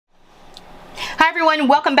Hi everyone,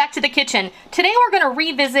 welcome back to the kitchen. Today we're going to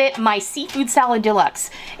revisit my seafood salad deluxe.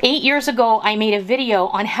 8 years ago I made a video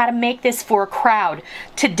on how to make this for a crowd.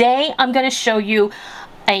 Today I'm going to show you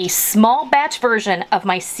a small batch version of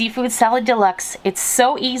my seafood salad deluxe. It's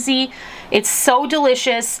so easy, it's so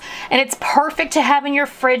delicious, and it's perfect to have in your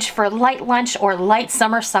fridge for light lunch or light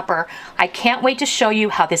summer supper. I can't wait to show you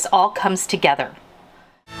how this all comes together.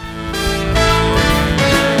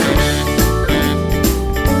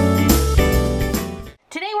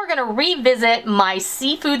 Going to revisit my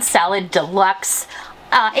seafood salad deluxe.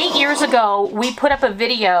 8 years ago we put up a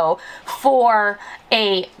video for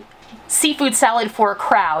a seafood salad for a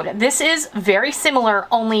crowd. This is very similar,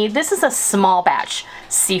 only this is a small batch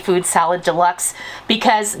seafood salad deluxe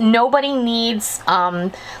because nobody needs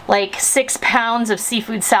like 6 pounds of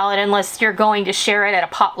seafood salad unless you're going to share it at a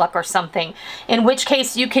potluck or something, in which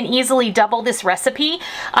case you can easily double this recipe.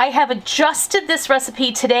 I have adjusted this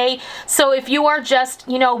recipe today, so if you are just,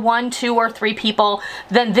 you know, 1, 2, or 3 people,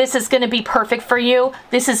 then this is going to be perfect for you.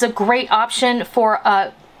 This is a great option for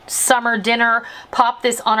a summer dinner. Pop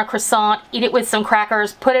this on a croissant, eat it with some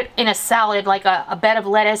crackers, put it in a salad like a bed of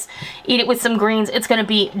lettuce, eat it with some greens. It's going to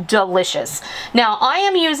be delicious. Now I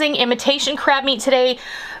am using imitation crab meat today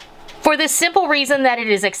for the simple reason that it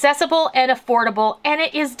is accessible and affordable, and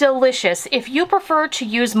it is delicious. If you prefer to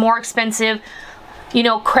use more expensive, you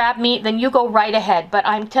know, crab meat, then you go right ahead, but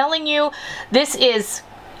I'm telling you, this is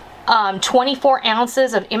 24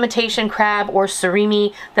 ounces of imitation crab or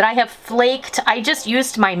surimi that I have flaked. I just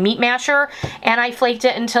used my meat masher and I flaked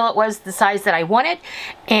it until it was the size that I wanted.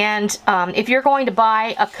 And if you're going to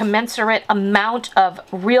buy a commensurate amount of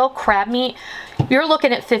real crab meat, you're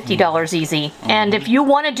looking at $50 easy. And if you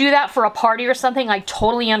want to do that for a party or something, I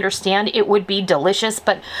totally understand. It would be delicious,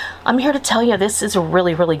 but I'm here to tell you this is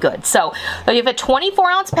really, really good. So you have a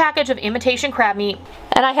 24-ounce package of imitation crab meat,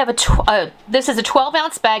 and I have this is a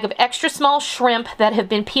 12-ounce bag of extra small shrimp that have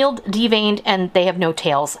been peeled, deveined, and they have no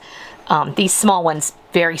tails. These small ones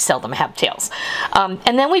very seldom have tails.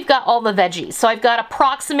 And then we've got all the veggies. So I've got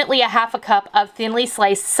approximately a half a cup of thinly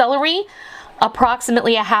sliced celery,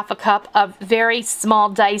 approximately a half a cup of very small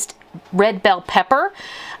diced red bell pepper,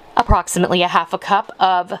 approximately a half a cup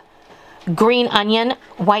of green onion,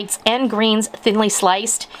 whites and greens thinly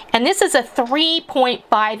sliced, and this is a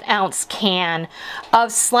 3.5 ounce can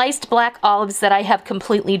of sliced black olives that I have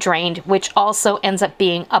completely drained, which also ends up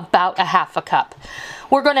being about a half a cup.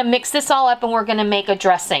 We're going to mix this all up and we're going to make a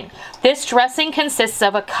dressing. This dressing consists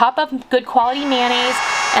of a cup of good quality mayonnaise,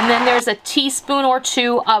 and then there's a teaspoon or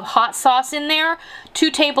 2 of hot sauce in there,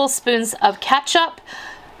 2 tablespoons of ketchup,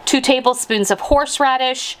 2 tablespoons of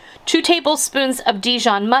horseradish, 2 tablespoons of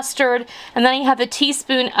Dijon mustard, and then I have a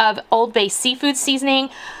teaspoon of Old Bay seafood seasoning,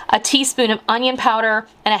 a teaspoon of onion powder,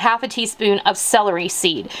 and a half a teaspoon of celery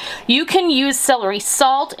seed. You can use celery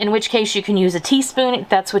salt, in which case you can use a teaspoon if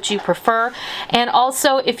that's what you prefer. And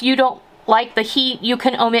also, if you don't like the heat, you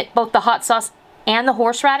can omit both the hot sauce and the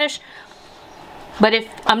horseradish. But if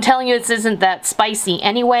I'm telling you, this isn't that spicy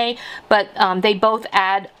anyway, but they both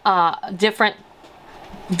add different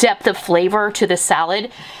depth of flavor to the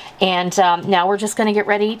salad. And now we're just going to get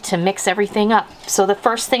ready to mix everything up. So the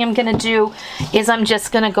first thing I'm going to do is I'm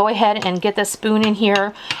just going to go ahead and get the spoon in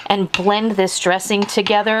here and blend this dressing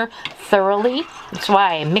together thoroughly. That's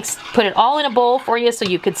why I put it all in a bowl for you so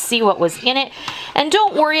you could see what was in it. And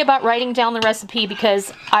don't worry about writing down the recipe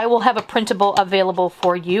because I will have a printable available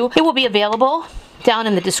for you. It will be available down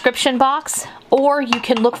in the description box, or you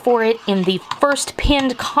can look for it in the first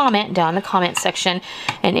pinned comment down in the comment section,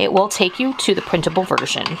 and it will take you to the printable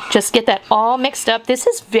version. Just get that all mixed up. This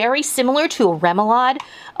is very similar to a remoulade.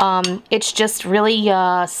 It's just really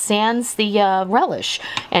sans the relish,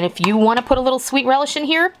 and if you want to put a little sweet relish in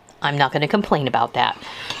here, I'm not going to complain about that.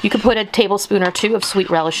 You could put a tablespoon or 2 of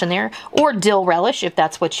sweet relish in there, or dill relish if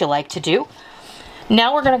that's what you like to do.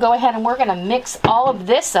 Now we're going to go ahead and we're going to mix all of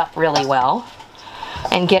this up really well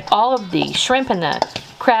and get all of the shrimp and the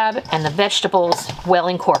crab and the vegetables well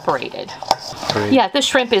incorporated. Great. Yeah, the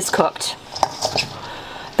shrimp is cooked.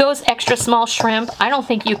 Those extra small shrimp, I don't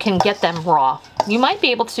think you can get them raw. You might be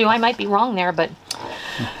able to, I might be wrong there, but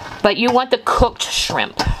you want the cooked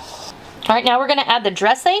shrimp. All right, now we're gonna add the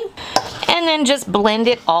dressing and then just blend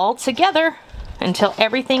it all together until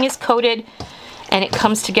everything is coated and it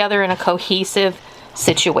comes together in a cohesive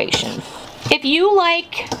situation. If you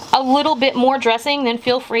like a little bit more dressing, then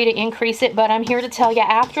feel free to increase it, but I'm here to tell you,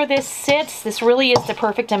 after this sits, this really is the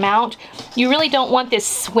perfect amount. You really don't want this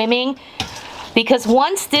swimming, because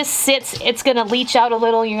once this sits, it's going to leach out a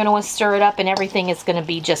little. You're going to want to stir it up and everything is going to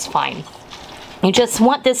be just fine. You just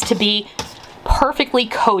want this to be perfectly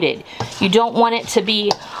coated. You don't want it to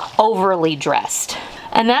be overly dressed.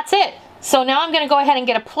 And that's it. So now I'm going to go ahead and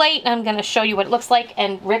get a plate, and I'm going to show you what it looks like,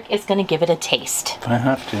 and Rick is going to give it a taste. I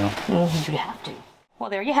have to. You have to. Well,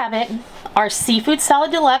 there you have it. Our seafood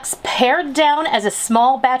salad deluxe, pared down as a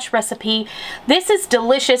small batch recipe. This is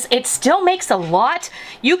delicious. It still makes a lot.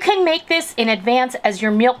 You can make this in advance as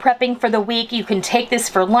you're meal prepping for the week. You can take this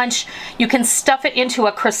for lunch. You can stuff it into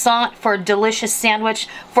a croissant for a delicious sandwich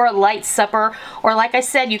for a light supper. Or like I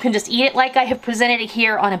said, you can just eat it like I have presented it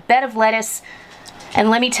here on a bed of lettuce. And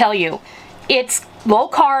let me tell you, it's low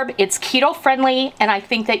carb, it's keto friendly, and I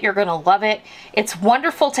think that you're gonna love it. It's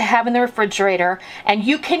wonderful to have in the refrigerator, and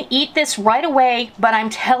you can eat this right away, but I'm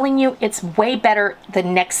telling you, it's way better the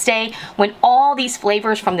next day when all these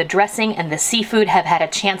flavors from the dressing and the seafood have had a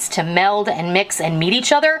chance to meld and mix and meet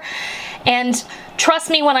each other. And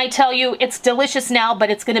trust me when I tell you, it's delicious now,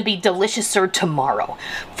 but it's gonna be deliciouser tomorrow,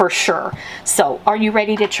 for sure. So, are you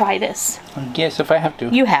ready to try this? Yes, if I have to.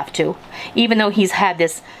 You have to. Even though he's had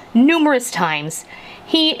this numerous times,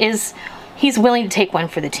 he's willing to take one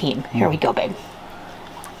for the team. Here we go, babe.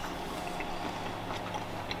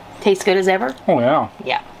 Tastes good as ever? Oh, yeah.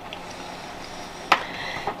 Yeah.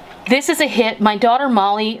 This is a hit. My daughter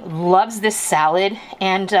Molly loves this salad,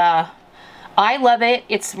 and I love it.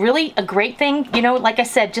 It's really a great thing, you know, like I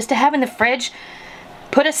said, just to have in the fridge.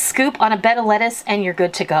 Put a scoop on a bed of lettuce and you're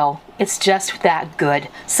good to go. It's just that good.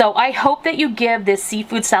 So I hope that you give this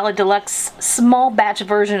seafood salad deluxe small batch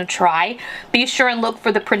version a try. Be sure and look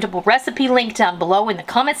for the printable recipe link down below in the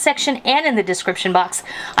comment section and in the description box.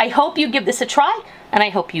 I hope you give this a try, and I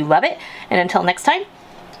hope you love it. And until next time,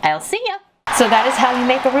 I'll see ya. So that is how you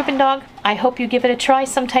make a Reuben dog. I hope you give it a try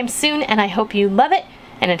sometime soon, and I hope you love it.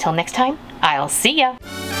 And until next time, I'll see ya.